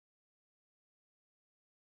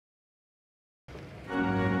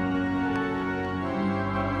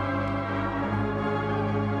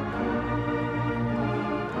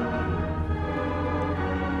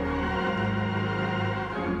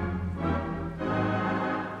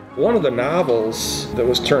One of the novels that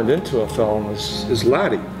was turned into a film is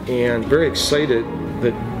Laddie, and very excited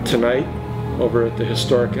that tonight over at the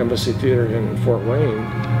historic Embassy Theater in Fort Wayne,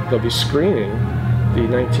 they'll be screening the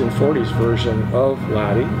 1940s version of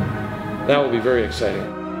Laddie. That will be very exciting.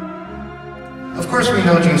 Of course, we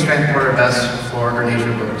know Jean Stratton-Porter best for her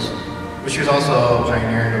nature books, but she was also a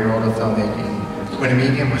pioneer in the world of filmmaking, when a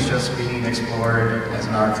medium was just being explored as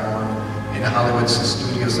an art form, and Hollywood's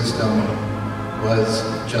studio system was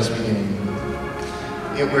just beginning.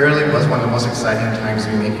 It really was one of the most exciting times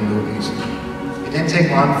to be making movies. It didn't take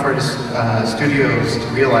long for the studios to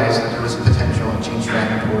realize that there was potential in Jean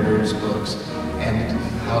Stratton-Porter's books and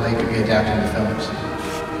how they could be adapted into films.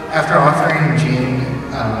 After offering Jean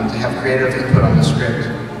to have creative input on the script,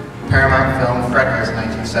 Paramount filmed Freckles in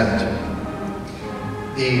 1917.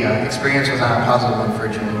 The experience was not a positive one for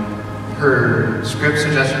Jean. Her script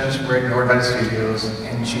suggestions were ignored by the studios,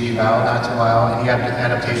 and she vowed not to allow any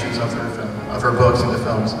adaptations of her books into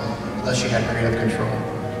films unless she had creative control.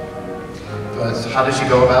 But how did she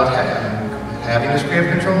go about having this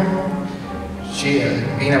creative control? She,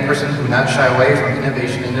 being a person who would not shy away from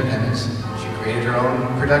innovation and independence, she created her own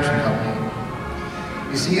production company.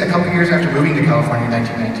 You see, a couple years after moving to California in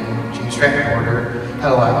 1919, Jean Stratton-Porter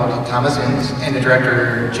had allowed Thomas Ince and the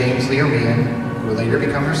director James Leo Meehan, who would later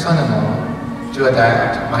become her son-in-law, to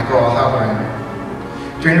adapt Michael O'Halloran.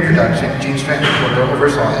 During the production, Jean Stratton-Porter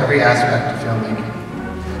oversaw every aspect of filmmaking,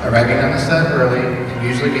 arriving on the set early and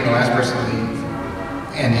usually being the last person to leave.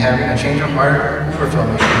 And having a change of heart for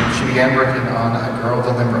filmmaking, she began working on A Girl with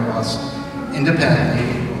a Limber Bus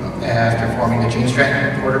independently after forming the Jean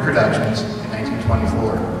Stratton-Porter Productions in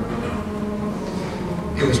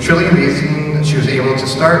 1924. It was truly amazing that she was able to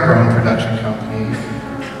start her own production company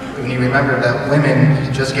when you remember that women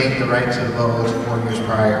had just gained the right to vote 4 years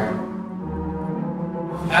prior.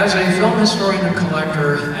 As a film historian and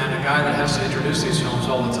collector and a guy that has to introduce these films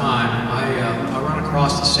all the time, I run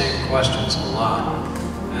across the same questions a lot.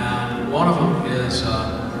 And one of them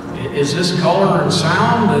is this color and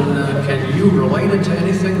sound, and can you relate it to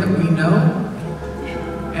anything that we know?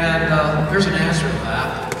 And here's an answer to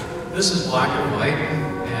that. This is black and white,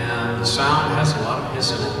 and the sound has a lot of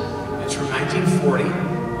hiss in it. It's from 1940,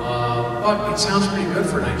 but it sounds pretty good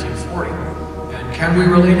for 1940. And can we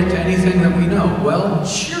relate it to anything that we know? Well,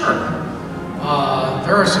 sure.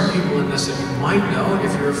 There are some people in this that you might know.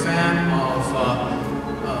 If you're a fan of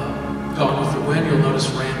Gone with the Wind, you'll notice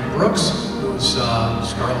Rand Brooks, who's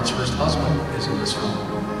Scarlett's first husband, is in this film.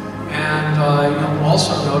 And you'll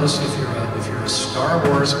also notice if you're a Star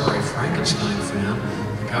Wars or a Frankenstein fan,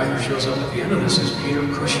 the guy who shows up at the end of this is Peter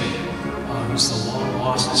Cushing, who's the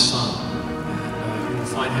long-lost son. And you'll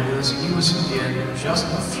find him in this. He was in just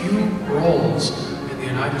a few roles in the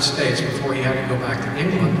United States before he had to go back to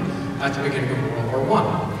England at the beginning of World War I.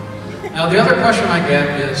 Now, the other question I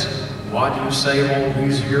get is, why do you save all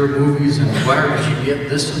these here movies and where did you get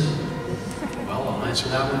this one? Well, I'll answer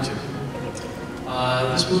that one too.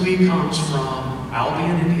 This movie comes from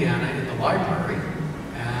Albion, Indiana, in the library,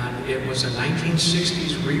 and it was a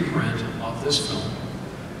 1960s reprint of this film,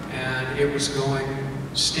 and it was going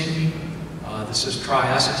stinky. This is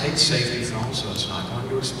triacetate safety film, so it's not going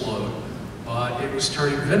to explode, but it was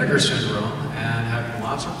turning vinegar syndrome and having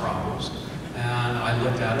lots of problems. And I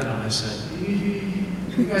looked at it and I said,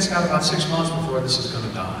 you guys got about 6 months before this is going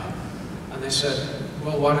to die. And they said,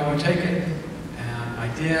 well, why don't you take it? And I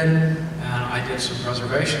did, and I did some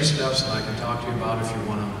preservation steps that I can talk to you about if you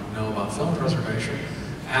want to know about film preservation.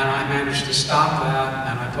 And I managed to stop that,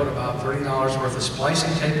 and I put about $30 worth of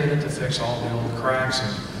splicing tape in it to fix all the old cracks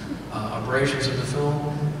and abrasions in the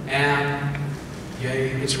film, and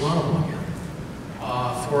yay, it's runnable again.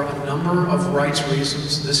 For a number of rights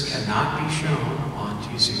reasons, this cannot be shown on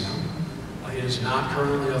TCM. It is not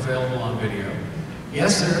currently available on video.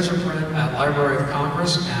 Yes, there is a print at Library of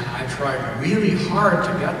Congress, and I tried really hard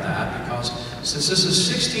to get that because since this is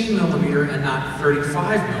 16 millimeter and not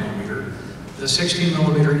 35 millimeter, the 16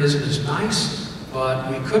 millimeter isn't as nice,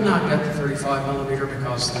 but we could not get the 35 millimeter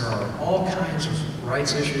because there are all kinds of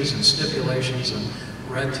rights issues and stipulations and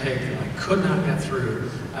red tape that I could not get through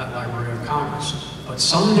at Library of Congress. But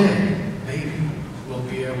someday, maybe, we'll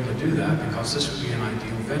be able to do that because this would be an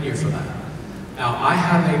ideal venue for that. Now, I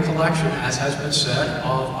have a collection, as has been said,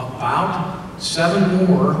 of about 7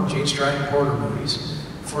 more Jean Stratton-Porter movies.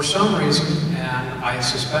 For some reason, and I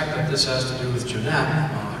suspect that this has to do with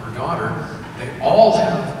Jeanette, her daughter, they all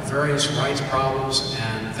have various rights problems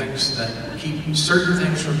and things that keep certain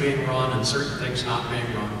things from being run and certain things not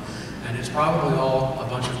being run. And it's probably all a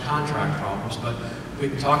bunch of contract problems, but we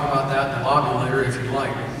can talk about that in the lobby later if you'd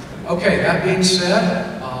like. Okay, that being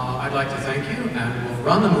said, I I'd like to thank you, and we'll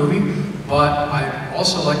run the movie. But I'd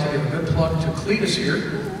also like to give a good plug to Cletus here,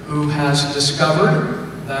 who has discovered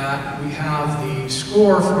that we have the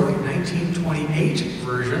score for the 1928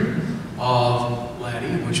 version of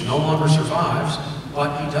Laddie, which no longer survives,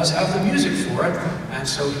 but he does have the music for it, and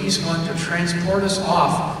so he's going to transport us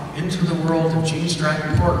off into the world of Gene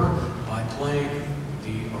Stratton-Porter by playing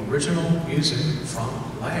the original music from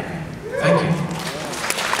Laddie. Thank you.